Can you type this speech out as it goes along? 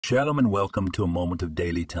Shalom and welcome to a moment of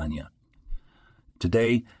daily Tanya.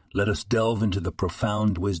 Today, let us delve into the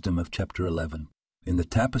profound wisdom of chapter 11. In the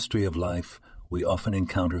tapestry of life, we often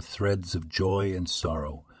encounter threads of joy and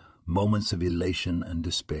sorrow, moments of elation and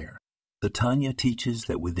despair. The Tanya teaches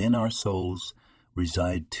that within our souls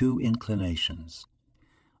reside two inclinations,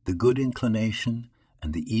 the good inclination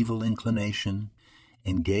and the evil inclination,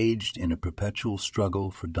 engaged in a perpetual struggle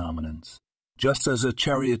for dominance. Just as a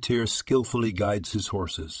charioteer skillfully guides his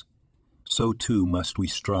horses, so too must we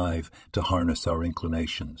strive to harness our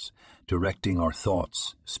inclinations, directing our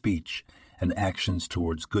thoughts, speech, and actions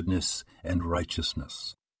towards goodness and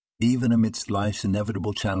righteousness. Even amidst life's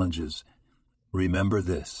inevitable challenges, remember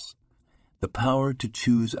this: the power to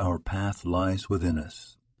choose our path lies within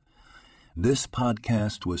us. This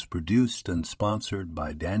podcast was produced and sponsored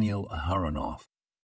by Daniel Aharonoff